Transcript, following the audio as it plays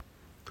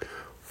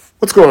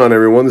What's going on,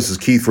 everyone? This is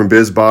Keith from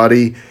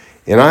BizBody,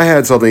 and I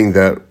had something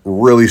that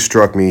really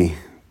struck me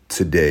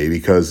today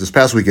because this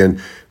past weekend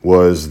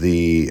was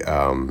the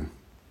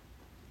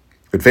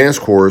advanced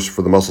course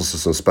for the muscle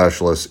system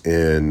specialist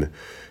in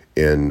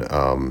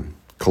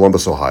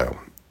Columbus, Ohio.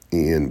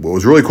 And what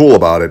was really cool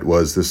about it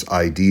was this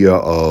idea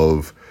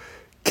of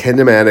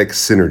kinematic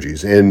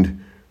synergies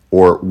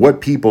or what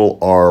people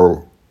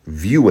are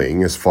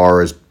viewing as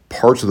far as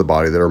parts of the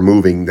body that are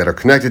moving that are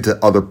connected to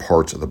other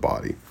parts of the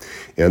body.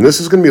 And this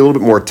is going to be a little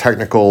bit more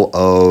technical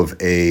of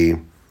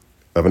an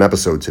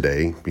episode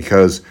today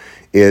because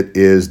it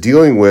is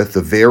dealing with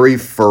the very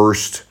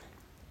first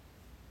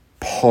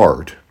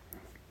part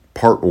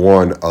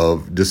one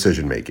of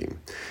decision making.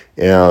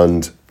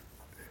 And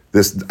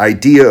this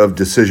idea of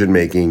decision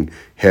making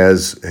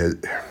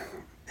I've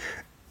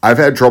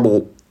had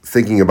trouble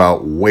thinking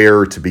about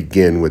where to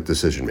begin with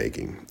decision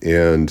making.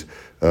 And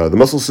the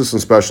Muscle System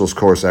Specialist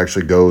course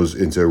actually goes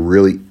into a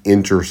really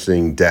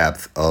interesting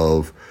depth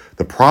of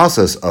the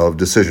process of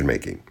decision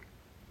making.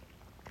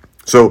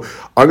 So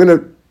I'm going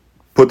to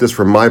put this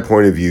from my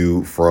point of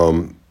view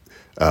from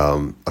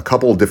a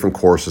couple of different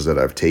courses that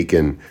I've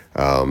taken.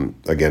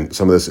 Again,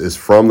 some of this is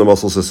from the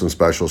Muscle System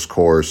Specialist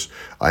course.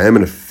 I am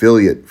an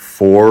affiliate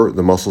for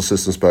the Muscle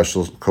System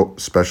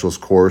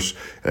Specialist course,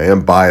 and I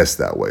am biased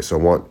that way. So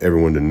I want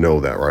everyone to know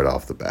that right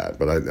off the bat.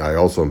 But I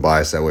also am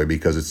biased that way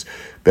because it's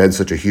been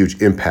such a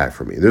huge impact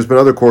for me. There's been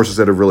other courses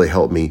that have really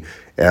helped me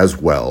as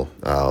well.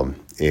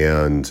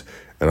 And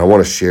I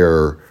want to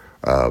share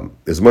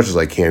as much as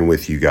I can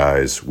with you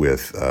guys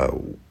with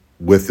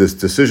this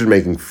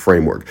decision-making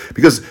framework.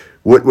 Because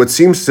what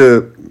seems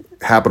to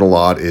happen a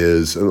lot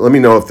is, let me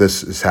know if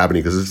this is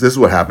happening, because this is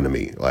what happened to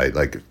me.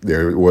 Like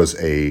there was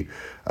a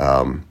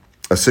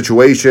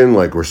situation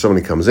like where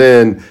somebody comes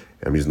in,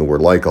 I'm using the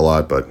word like a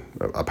lot, but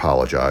I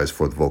apologize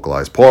for the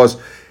vocalized pause,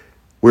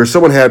 where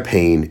someone had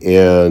pain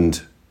and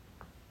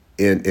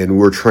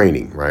we're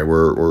training, right?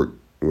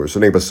 We're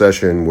setting up a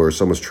session where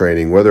someone's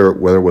training, whether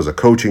it was a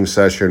coaching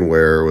session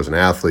where it was an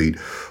athlete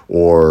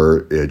or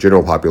a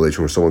general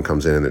population where someone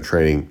comes in and they're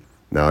training.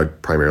 Now I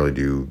primarily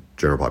do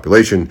general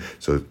population,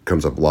 so it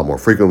comes up a lot more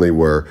frequently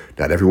where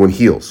not everyone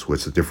heals.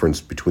 What's the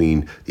difference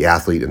between the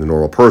athlete and the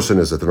normal person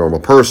is that the normal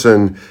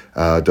person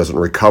doesn't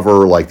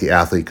recover like the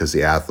athlete because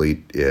the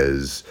athlete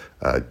is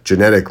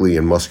genetically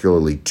and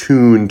muscularly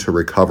tuned to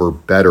recover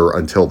better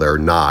until they're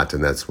not,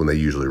 and that's when they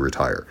usually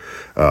retire.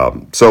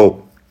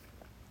 So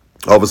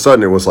all of a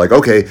sudden it was like,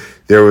 okay,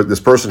 this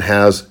person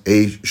has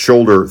a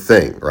shoulder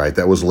thing, right?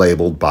 That was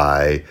labeled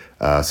by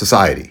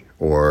society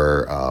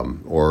or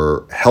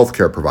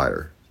healthcare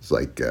provider. It's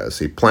like,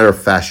 say, plantar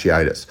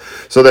fasciitis.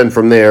 So then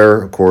from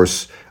there, of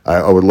course,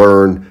 I would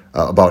learn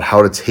about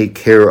how to take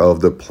care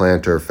of the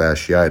plantar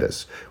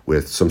fasciitis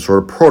with some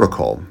sort of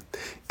protocol.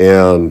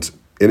 And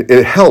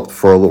it helped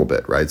for a little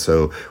bit, right?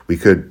 So we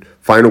could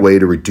find a way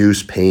to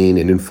reduce pain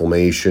and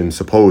inflammation,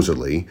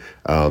 supposedly,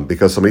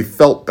 because somebody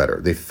felt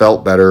better. They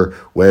felt better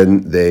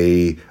when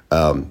they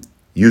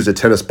used a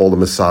tennis ball to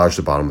massage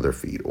the bottom of their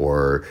feet,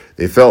 or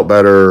they felt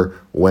better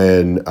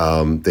when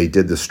they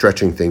did the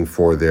stretching thing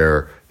for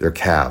their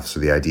calves, so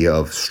the idea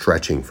of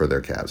stretching for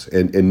their calves.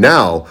 And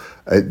now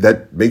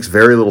that makes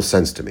very little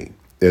sense to me.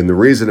 And the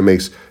reason it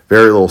makes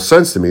very little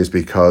sense to me is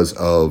because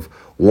of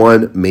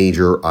one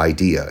major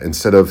idea.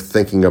 Instead of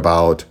thinking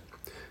about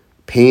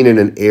pain in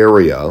an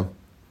area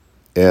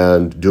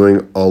and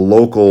doing a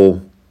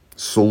local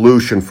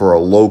solution for a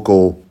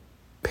local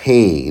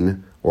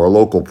pain or a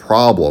local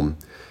problem,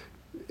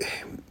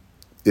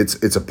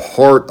 it's a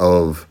part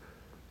of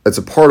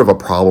a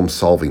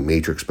problem-solving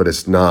matrix, but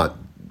it's not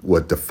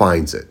what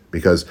defines it,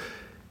 because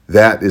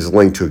that is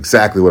linked to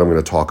exactly what I'm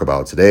going to talk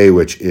about today,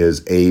 which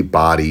is a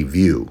body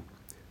view.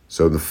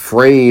 So the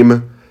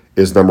frame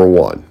is number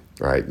one,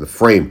 right? The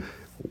frame.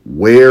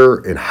 Where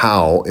and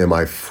how am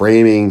I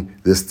framing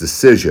this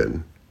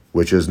decision,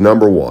 which is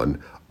number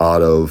one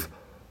out of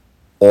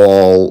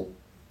all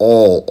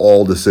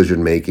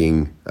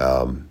decision-making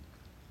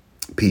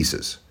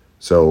pieces.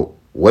 So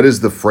what is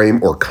the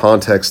frame or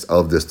context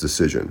of this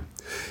decision?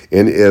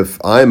 And if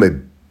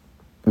I'm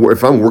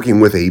working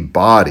with a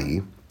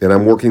body and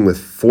I'm working with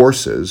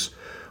forces,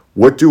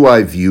 what do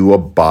I view a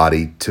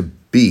body to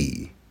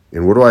be?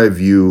 And what do I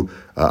view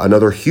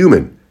another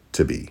human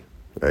to be?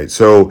 Right?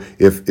 So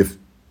if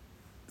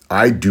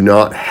I do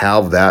not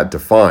have that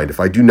defined, if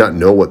I do not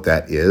know what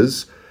that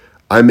is,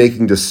 I'm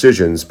making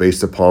decisions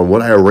based upon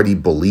what I already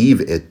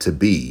believe it to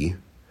be.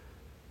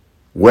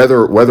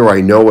 Whether I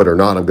know it or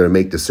not, I'm going to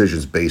make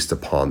decisions based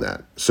upon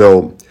that.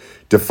 So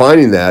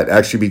defining that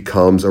actually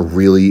becomes a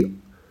really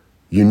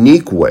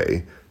unique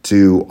way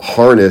to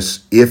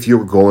harness if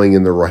you're going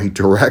in the right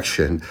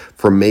direction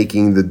for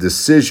making the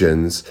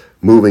decisions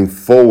moving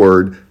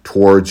forward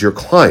towards your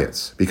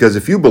clients. Because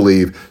if you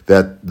believe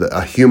that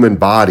a human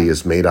body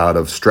is made out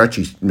of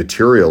stretchy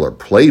material or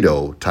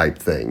Play-Doh type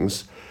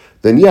things,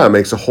 then yeah, it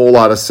makes a whole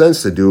lot of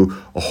sense to do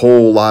a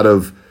whole lot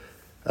of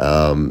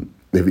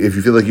if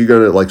you feel like you're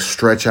going to like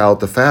stretch out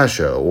the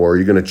fascia or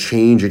you're going to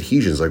change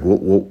adhesions, like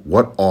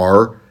what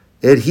are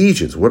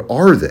adhesions. What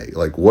are they?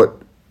 Like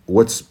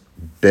what's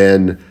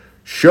been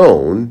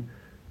shown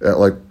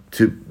like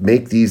to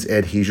make these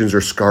adhesions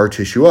or scar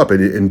tissue up?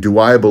 And do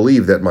I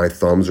believe that my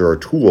thumbs or a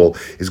tool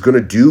is going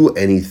to do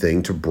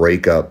anything to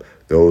break up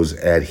those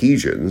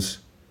adhesions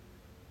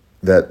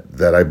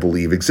that I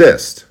believe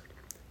exist?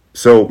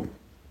 So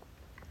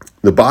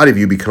the body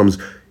view becomes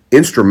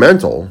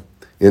instrumental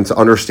into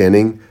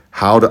understanding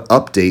how to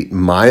update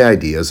my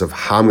ideas of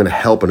how I'm going to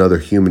help another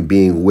human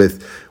being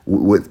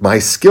with my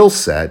skill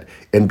set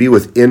and be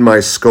within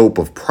my scope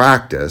of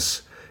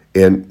practice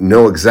and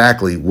know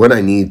exactly when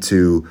I need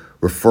to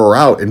refer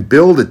out and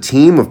build a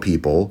team of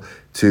people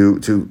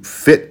to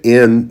fit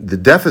in the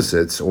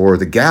deficits or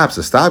the gaps,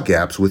 the stop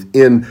gaps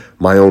within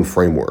my own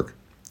framework.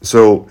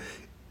 So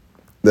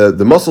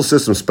the muscle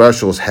system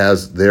specialist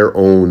has their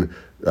own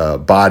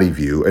body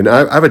view, and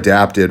I've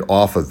adapted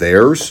off of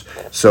theirs.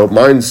 So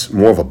mine's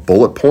more of a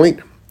bullet point.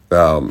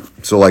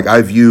 So like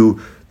I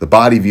view the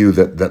body view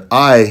that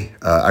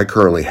I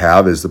currently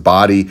have is the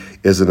body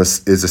is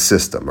a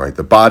system, right?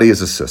 The body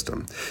is a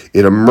system.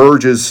 It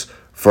emerges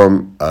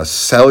from a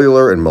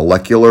cellular and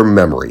molecular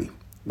memory,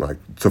 like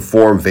to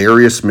form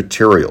various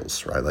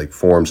materials, right? Like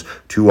forms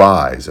two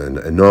eyes and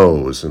a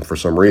nose, and for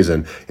some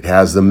reason it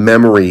has the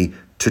memory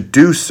to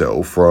do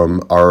so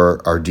from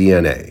our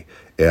DNA.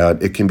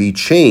 And it can be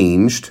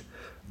changed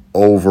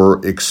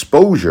over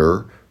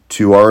exposure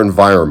to our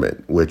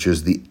environment, which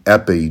is the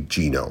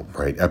epigenome,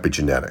 right?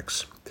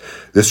 Epigenetics.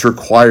 This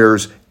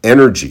requires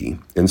energy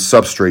and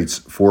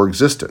substrates for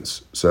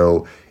existence.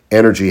 So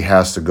energy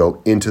has to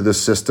go into the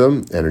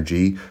system.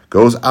 Energy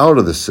goes out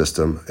of the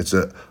system. It's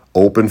an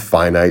open,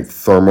 finite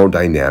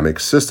thermodynamic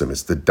system.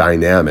 It's the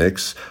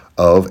dynamics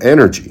of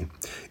energy.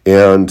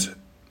 And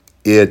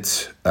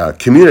it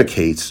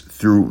communicates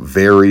through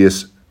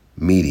various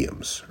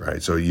mediums,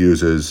 right? So it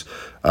uses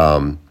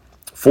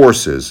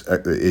forces,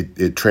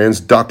 it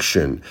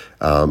transduction,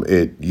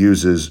 it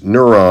uses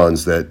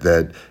neurons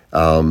that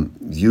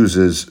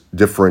uses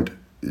different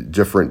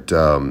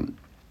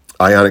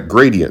ionic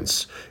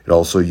gradients. It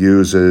also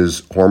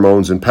uses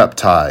hormones and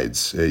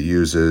peptides. It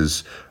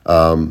uses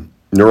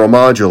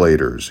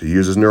neuromodulators. It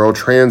uses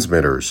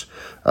neurotransmitters.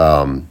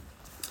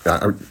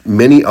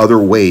 Many other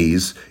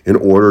ways in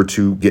order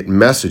to get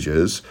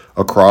messages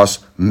across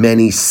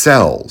many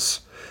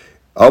cells,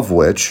 of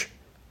which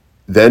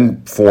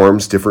then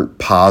forms different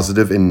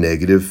positive and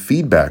negative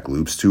feedback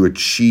loops to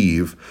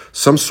achieve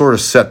some sort of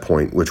set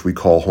point, which we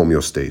call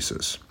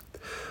homeostasis.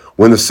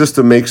 When the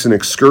system makes an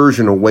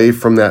excursion away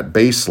from that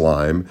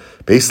baseline,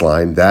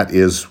 that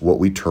is what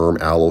we term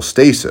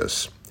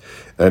allostasis,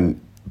 and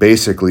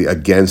basically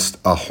against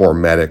a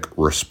hormetic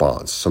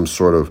response, some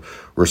sort of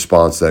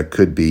response that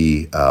could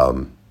be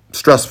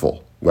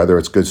stressful, whether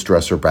it's good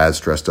stress or bad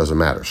stress, doesn't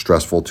matter,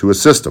 stressful to a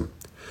system,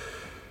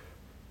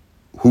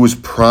 whose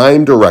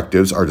prime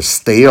directives are to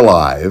stay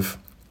alive,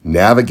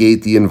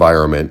 navigate the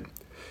environment,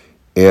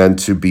 and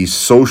to be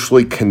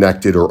socially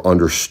connected or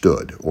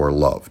understood or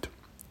loved.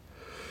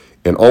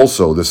 And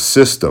also the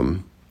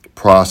system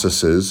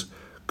processes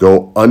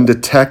go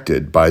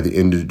undetected by the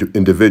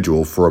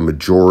individual for a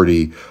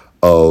majority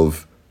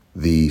of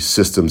the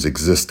system's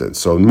existence.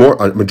 So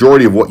a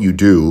majority of what you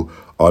do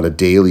on a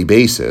daily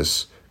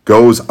basis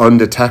goes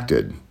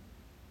undetected.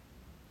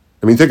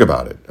 I mean, think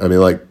about it. I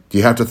mean, like, do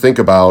you have to think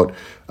about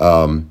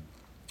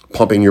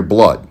pumping your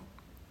blood?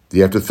 Do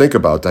you have to think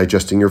about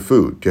digesting your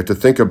food? Do you have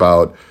to think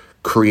about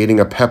creating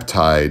a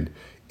peptide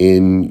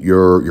in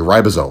your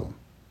ribosome?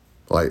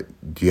 Like,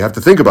 do you have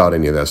to think about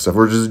any of that stuff,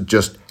 or does it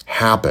just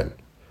happen?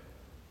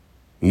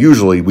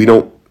 Usually, we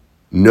don't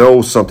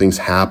know something's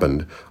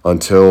happened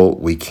until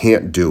we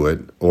can't do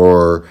it,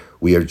 or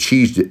we have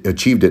achieved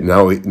it.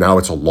 Now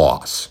it's a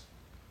loss.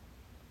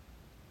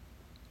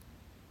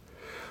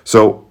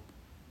 So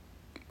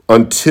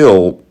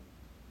until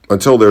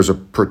there's a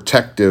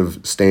protective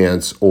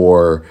stance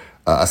or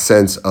a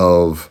sense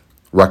of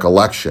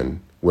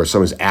recollection where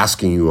someone's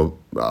asking you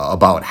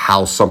about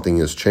how something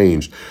has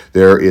changed,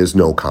 there is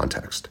no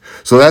context.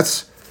 So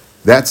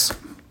that's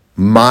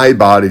my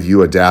body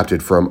view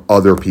adapted from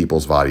other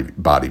people's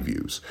body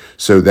views.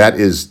 So that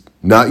is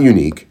not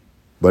unique,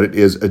 but it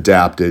is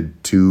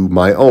adapted to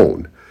my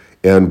own.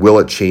 And will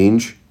it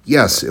change?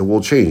 Yes, it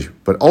will change,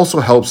 but also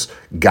helps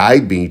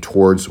guide me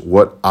towards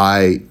what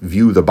I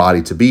view the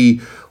body to be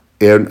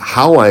and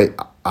how I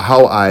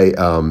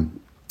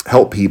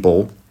help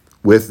people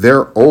with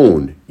their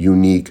own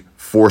unique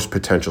force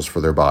potentials for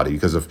their body.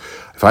 Because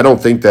if I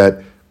don't think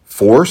that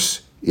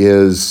force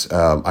is,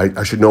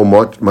 I should know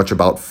much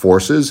about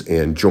forces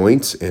and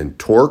joints and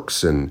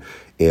torques and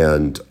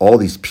all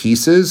these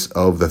pieces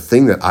of the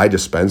thing that I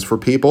dispense for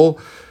people,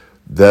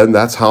 then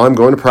that's how I'm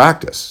going to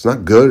practice. It's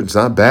not good, it's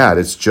not bad,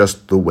 it's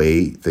just the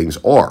way things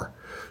are.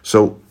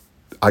 So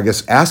I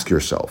guess ask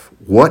yourself,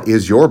 what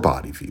is your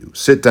body view?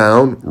 Sit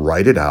down,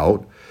 write it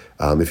out.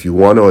 If you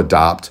want to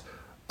adopt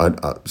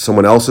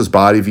someone else's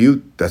body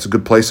view, that's a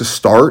good place to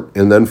start.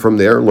 And then from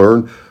there,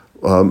 learn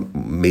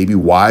maybe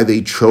why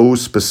they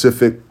chose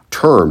specific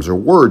terms or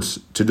words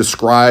to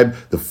describe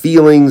the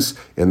feelings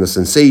and the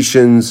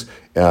sensations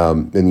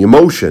And the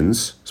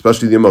emotions,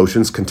 especially the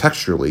emotions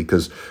contextually,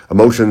 because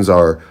emotions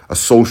are a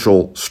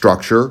social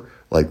structure,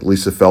 like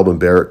Lisa Feldman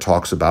Barrett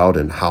talks about,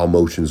 and how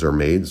emotions are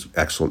made. It's an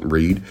excellent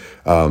read.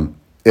 And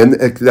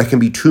that can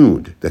be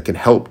tuned, that can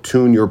help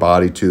tune your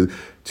body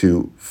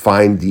to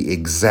find the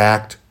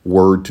exact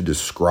word to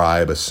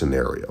describe a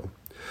scenario.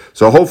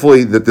 So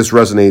hopefully that this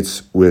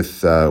resonates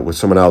with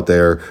someone out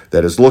there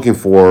that is looking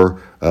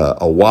for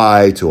a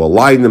why to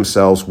align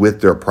themselves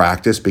with their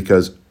practice,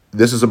 because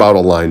this is about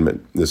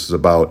alignment. This is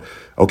about,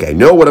 okay, I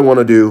know what I want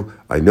to do.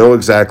 I know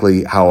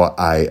exactly how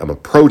I am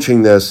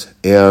approaching this.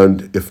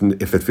 And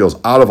if it feels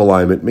out of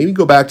alignment, maybe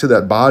go back to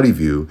that body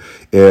view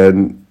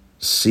and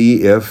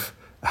see if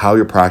how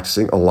you're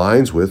practicing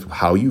aligns with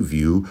how you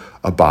view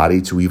a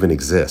body to even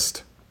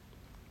exist.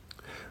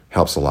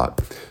 Helps a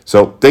lot.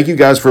 So thank you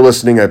guys for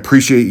listening. I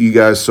appreciate you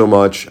guys so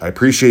much. I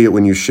appreciate it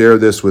when you share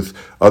this with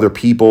other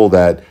people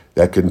that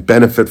can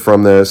benefit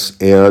from this.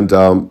 And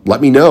let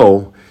me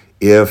know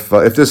if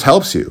this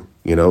helps you.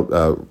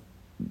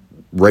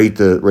 Rate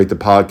the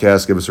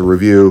podcast, give us a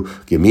review,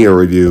 give me a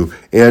review,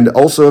 and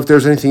also if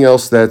there's anything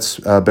else that's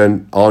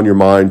been on your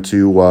mind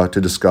to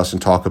discuss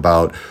and talk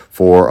about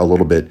for a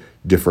little bit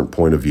different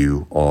point of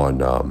view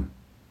on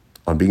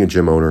being a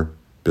gym owner,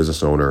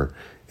 business owner,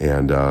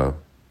 and a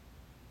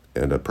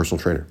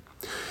personal trainer.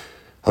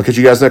 I'll catch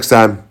you guys next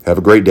time. Have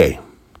a great day.